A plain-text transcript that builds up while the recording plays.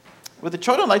would the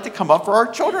children like to come up for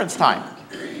our children's time?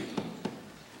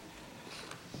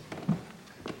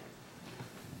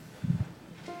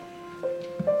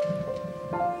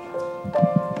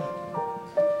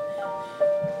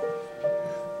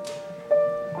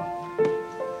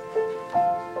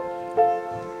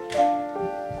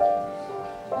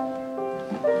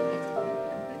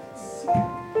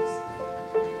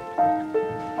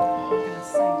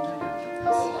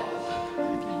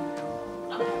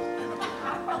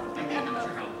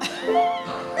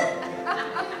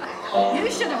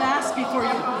 You should have asked before you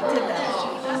did that.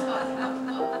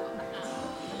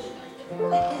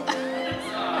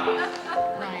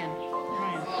 Ryan.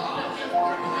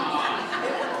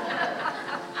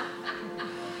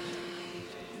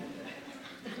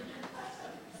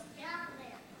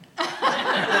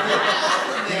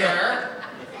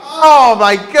 Oh,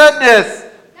 my goodness.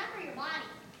 Not for your body.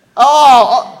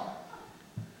 Oh,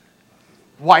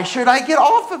 why should I get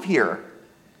off of here?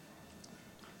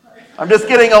 I'm just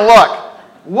getting a look.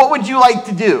 What would you like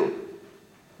to do?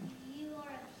 You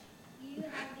have to be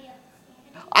standing.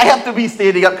 I have to be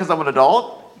standing up because I'm an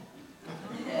adult?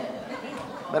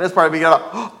 That is part of being an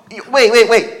adult.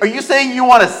 Wait. Are you saying you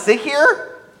want to sit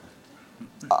here?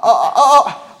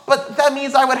 But that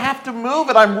means I would have to move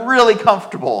and I'm really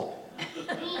comfortable.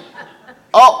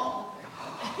 Oh,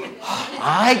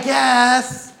 I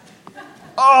guess.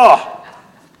 Oh.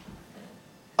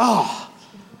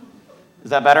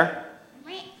 Is that better?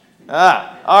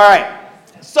 All right.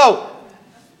 So,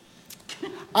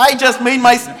 I just made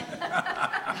my...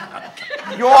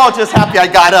 You're all just happy I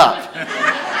got up.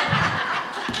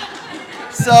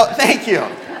 So, thank you.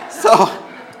 So,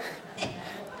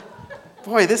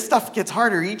 boy, this stuff gets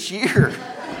harder each year.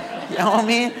 You know what I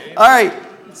mean? All right.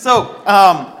 So,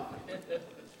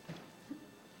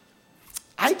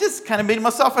 I just kind of made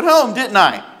myself at home, didn't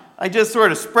I? I just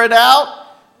sort of spread out,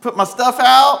 put my stuff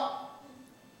out.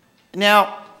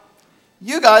 Now,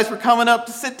 you guys were coming up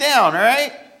to sit down,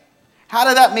 right? How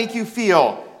did that make you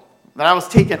feel that I was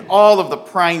taking all of the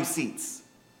prime seats?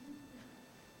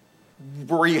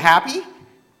 Were you happy?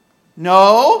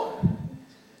 No?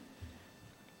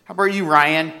 How about you,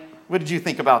 Ryan? What did you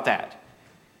think about that?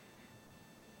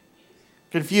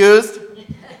 Confused?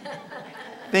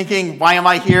 Thinking, why am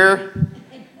I here?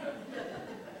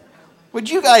 What'd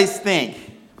you guys think?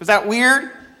 Was that weird?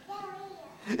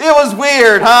 It was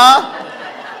weird, huh?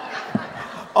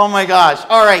 Oh my gosh.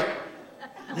 All right.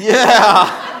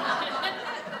 Yeah.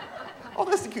 Oh,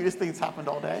 that's the cutest thing that's happened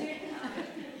all day.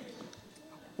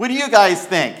 What do you guys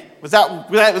think? Was that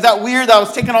weird that I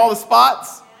was taking all the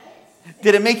spots?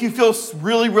 Did it make you feel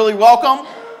really, really welcome?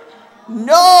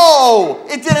 No,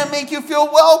 it didn't make you feel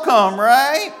welcome,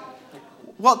 right?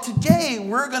 Well, today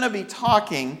we're going to be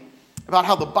talking about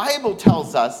how the Bible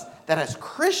tells us that as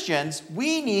Christians,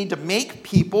 we need to make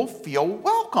people feel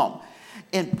welcome.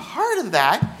 And part of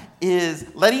that is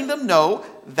letting them know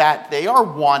that they are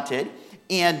wanted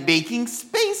and making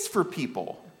space for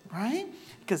people, right?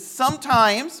 Because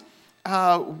sometimes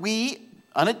we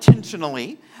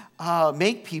unintentionally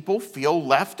make people feel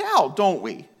left out, don't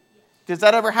we? Does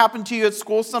that ever happen to you at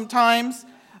school sometimes?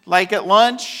 Like at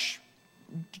lunch?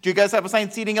 Do you guys have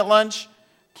assigned seating at lunch?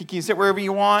 Can you sit wherever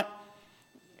you want?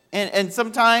 And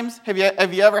sometimes, have you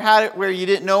ever had it where you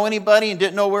didn't know anybody and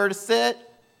didn't know where to sit?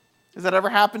 Has that ever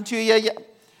happened to you? Yeah.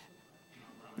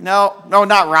 No,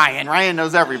 not Ryan. Ryan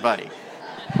knows everybody.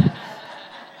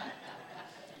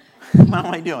 What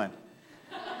am I doing?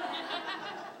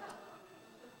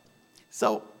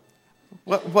 So,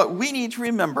 what we need to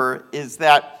remember is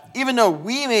that even though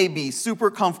we may be super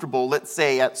comfortable, let's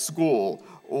say at school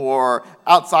or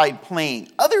outside playing,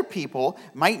 other people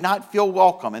might not feel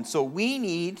welcome. And so we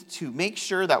need to make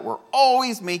sure that we're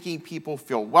always making people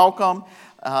feel welcome.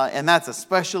 And that's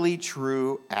especially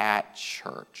true at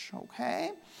church,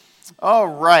 okay? All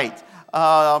right.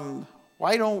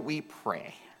 Why don't we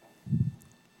pray?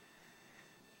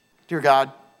 Dear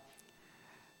God,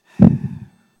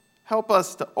 help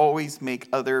us to always make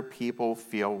other people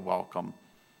feel welcome.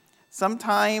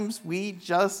 Sometimes we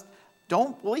just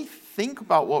don't really think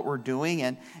about what we're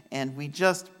doing, and we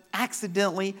just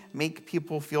accidentally make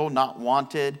people feel not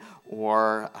wanted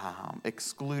or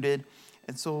excluded.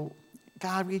 And so,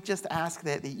 God, we just ask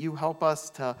that you help us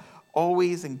to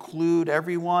always include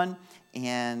everyone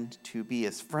and to be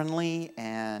as friendly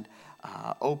and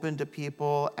open to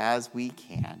people as we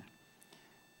can.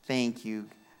 Thank you,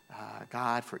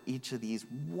 God, for each of these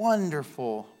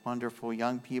wonderful, wonderful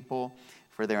young people,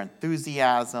 for their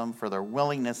enthusiasm, for their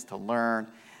willingness to learn,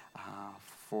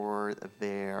 for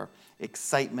their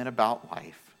excitement about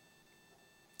life.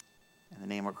 In the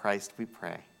name of Christ we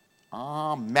pray.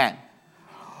 Amen.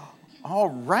 All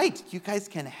right, you guys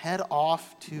can head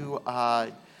off to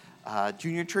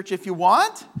junior church if you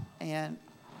want, and